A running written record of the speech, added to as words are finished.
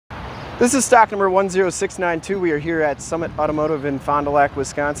This is stock number 10692. We are here at Summit Automotive in Fond du Lac,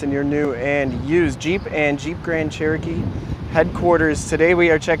 Wisconsin, your new and used Jeep and Jeep Grand Cherokee headquarters. Today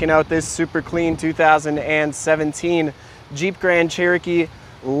we are checking out this super clean 2017 Jeep Grand Cherokee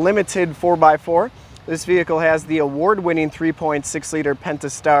Limited 4x4. This vehicle has the award-winning 3.6 liter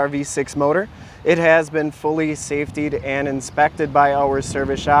Pentastar V6 motor. It has been fully safetied and inspected by our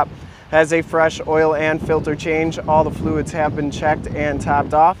service shop. Has a fresh oil and filter change. All the fluids have been checked and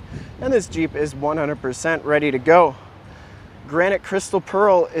topped off. And this Jeep is 100% ready to go. Granite Crystal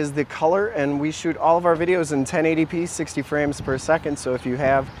Pearl is the color, and we shoot all of our videos in 1080p, 60 frames per second. So if you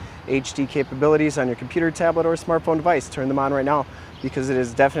have HD capabilities on your computer, tablet, or smartphone device, turn them on right now, because it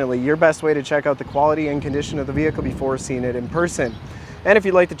is definitely your best way to check out the quality and condition of the vehicle before seeing it in person. And if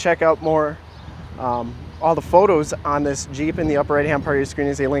you'd like to check out more, all the photos on this Jeep, in the upper right hand part of your screen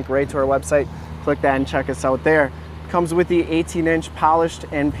is a link right to our website. Click that and check us out there. Comes with the 18-inch polished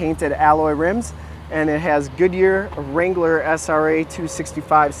and painted alloy rims, and it has Goodyear Wrangler SRA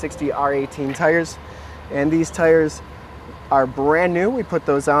 265/60 R18 tires. And these tires are brand new. We put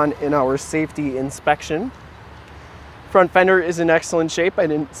those on in our safety inspection. Front fender is in excellent shape. I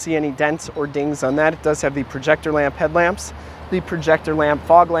didn't see any dents or dings on that. It does have the projector lamp headlamps, the projector lamp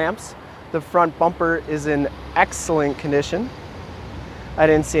fog lamps. The front bumper is in excellent condition. I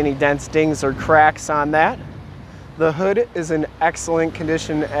didn't see any dents, dings, or cracks on that. The hood is in excellent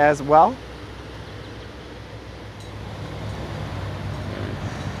condition as well.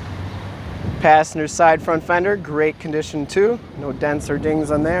 Passenger side front fender, great condition too. No dents or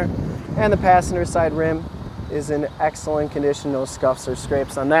dings on there. And the passenger side rim is in excellent condition. No scuffs or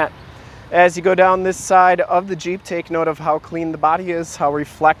scrapes on that. As you go down this side of the Jeep, take note of how clean the body is, how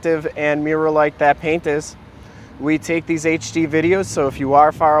reflective and mirror-like that paint is. We take these HD videos, so if you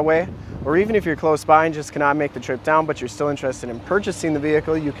are far away, or even if you're close by and just cannot make the trip down, but you're still interested in purchasing the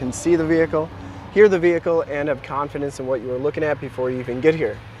vehicle, you can see the vehicle, hear the vehicle, and have confidence in what you are looking at before you even get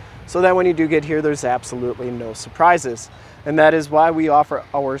here. So that when you do get here, there's absolutely no surprises. And that is why we offer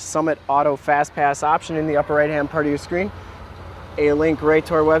our Summit Auto Fast Pass option in the upper right-hand part of your screen. A link right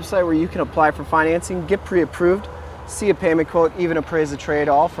to our website where you can apply for financing, get pre-approved, see a payment quote, even appraise a trade,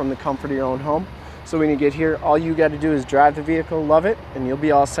 all from the comfort of your own home. So when you get here, all you got to do is drive the vehicle, love it, and you'll be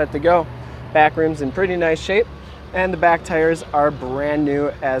all set to go. Back rim's in pretty nice shape, and the back tires are brand new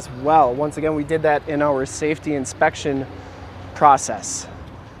as well. Once again, we did that in our safety inspection process.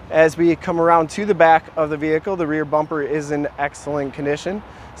 As we come around to the back of the vehicle, the rear bumper is in excellent condition.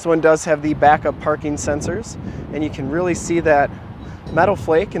 This one does have the backup parking sensors, and you can really see that metal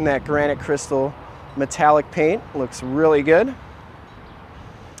flake in that granite crystal metallic paint. Looks really good.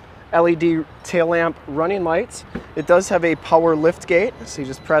 LED tail lamp running lights. It does have a power lift gate, so you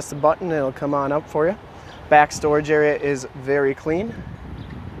just press the button and it'll come on up for you. Back storage area is very clean.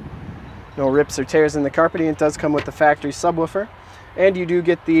 No rips or tears in the carpeting. It does come with the factory subwoofer, and you do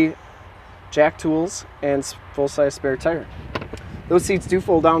get the jack tools and full-size spare tire. Those seats do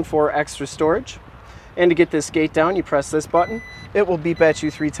fold down for extra storage. And to get this gate down, you press this button. It will beep at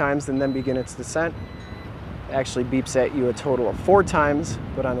you 3 times and then begin its descent. It actually beeps at you a total of 4 times,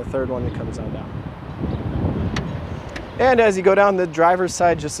 but on the 3rd one it comes on down. And as you go down the driver's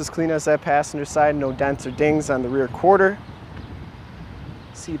side, just as clean as that passenger side. No dents or dings on the rear quarter.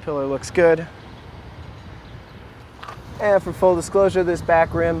 C-pillar looks good. And for full disclosure, this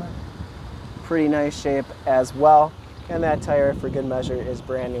back rim, pretty nice shape as well. And that tire, for good measure, is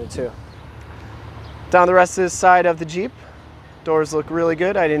brand new too. Down the rest of this side of the Jeep, doors look really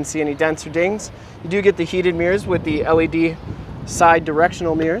good. I didn't see any dents or dings. You do get the heated mirrors with the LED side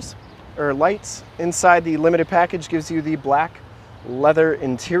directional mirrors, or lights. Inside, the limited package gives you the black leather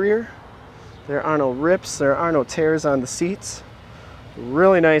interior. There are no rips, there are no tears on the seats.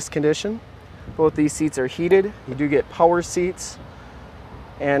 Really nice condition. Both these seats are heated. You do get power seats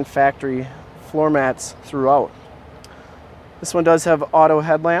and factory floor mats throughout. This one does have auto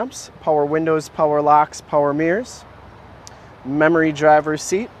headlamps, power windows, power locks, power mirrors, memory driver's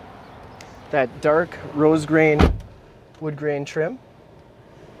seat, that dark rose grain wood grain trim.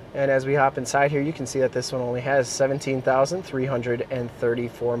 And as we hop inside here, you can see that this one only has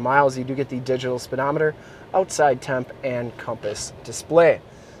 17,334 miles. You do get the digital speedometer, outside temp, and compass display.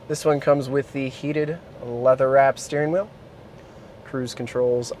 This one comes with the heated leather wrap steering wheel, cruise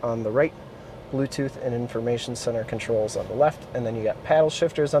controls on the right, Bluetooth and information center controls on the left, and then you got paddle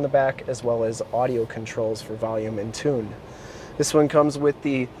shifters on the back, as well as audio controls for volume and tune. This one comes with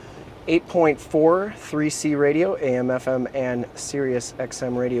the 8.4 3C radio, AM, FM, and Sirius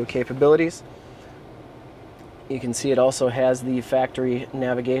XM radio capabilities. You can see it also has the factory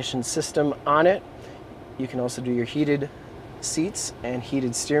navigation system on it. You can also do your heated seats and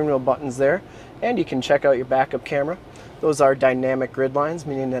heated steering wheel buttons there. And you can check out your backup camera. Those are dynamic grid lines,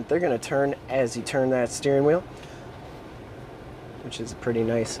 meaning that they're going to turn as you turn that steering wheel, which is a pretty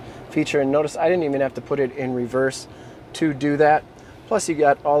nice feature. And notice I didn't even have to put it in reverse to do that. Plus you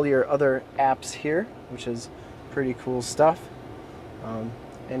got all your other apps here, which is pretty cool stuff.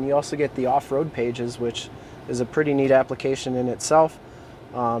 And you also get the off-road pages, which is a pretty neat application in itself.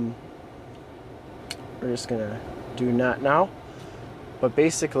 We're just going to do not now. But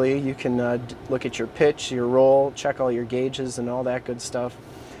basically, you can look at your pitch, your roll, check all your gauges and all that good stuff.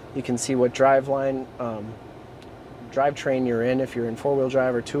 You can see what drivetrain you're in, if you're in four-wheel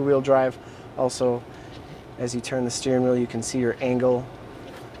drive or two-wheel drive. Also, as you turn the steering wheel, you can see your angle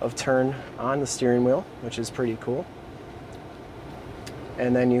of turn on the steering wheel, which is pretty cool.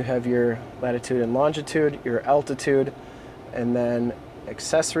 And then you have your latitude and longitude, your altitude, and then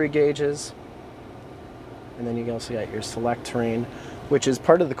accessory gauges. And then you also got your Selec-Terrain, which is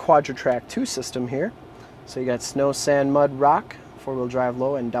part of the Quadra-Trac 2 system here. So you got snow, sand, mud, rock, four-wheel drive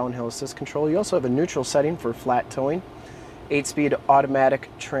low, and downhill assist control. You also have a neutral setting for flat towing, 8-speed automatic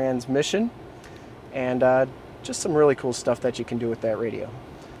transmission, and just some really cool stuff that you can do with that radio.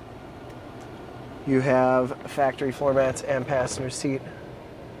 You have factory floor mats and passenger seat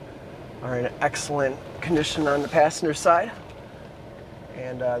are in excellent condition on the passenger side.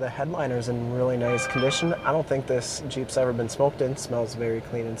 And the headliner's in really nice condition. I don't think this Jeep's ever been smoked in. It smells very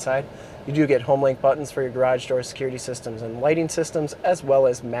clean inside. You do get Homelink buttons for your garage door security systems and lighting systems, as well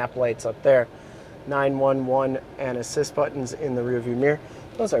as map lights up there. 911 and assist buttons in the rearview mirror.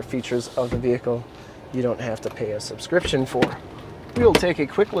 Those are features of the vehicle you don't have to pay a subscription for. We will take a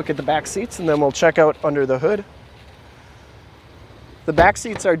quick look at the back seats and then we'll check out under the hood. The back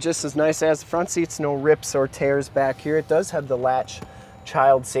seats are just as nice as the front seats. No rips or tears back here. It does have the latch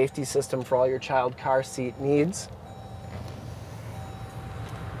child safety system for all your child car seat needs.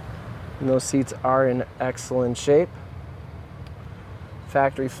 And those seats are in excellent shape.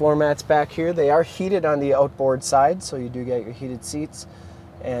 Factory floor mats back here. They are heated on the outboard side, so you do get your heated seats.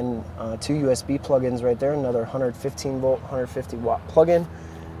 And two USB plug-ins right there, another 115 volt, 150 watt plug-in.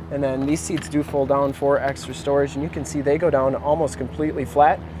 And then these seats do fold down for extra storage, and you can see they go down almost completely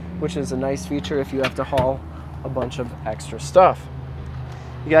flat, which is a nice feature if you have to haul a bunch of extra stuff.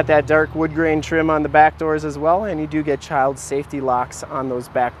 You got that dark wood grain trim on the back doors as well, and you do get child safety locks on those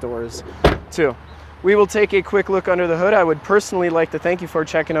back doors too. We will take a quick look under the hood. I would personally like to thank you for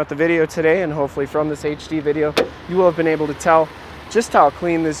checking out the video today, and hopefully from this HD video you will have been able to tell just how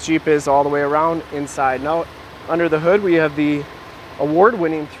clean this Jeep is all the way around, inside and out. Under the hood we have the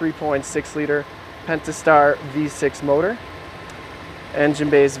award-winning 3.6 liter Pentastar V6 motor. Engine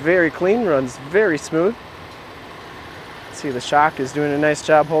bay is very clean, runs very smooth. See, the shock is doing a nice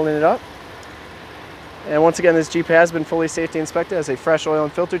job holding it up. And once again, this Jeep has been fully safety inspected, has a fresh oil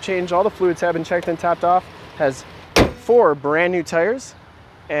and filter change. All the fluids have been checked and topped off. Has 4 brand new tires,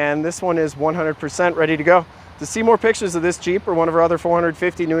 and this one is 100% ready to go. To see more pictures of this Jeep or one of our other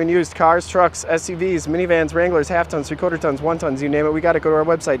 450 new and used cars, trucks, SUVs, minivans, Wranglers, half tons, 3/4 tons, 1 tons, you name it, we got to go to our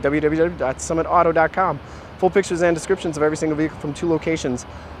website, www.summitauto.com. Full pictures and descriptions of every single vehicle from 2 locations,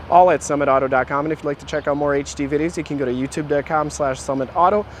 all at summitauto.com. And if you'd like to check out more HD videos, you can go to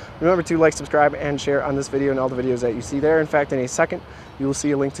youtube.com/summitauto. Remember to like, subscribe, and share on this video and all the videos that you see there. In fact, in a second, you will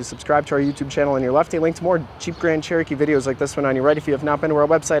see a link to subscribe to our YouTube channel on your left, a link to more Jeep Grand Cherokee videos like this one on your right. If you have not been to our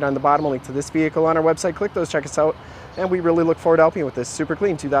website, on the bottom, a link to this vehicle on our website. Click those, check us out, and we really look forward to helping you with this super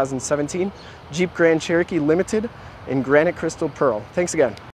clean 2017 Jeep Grand Cherokee Limited in Granite Crystal Pearl. Thanks again.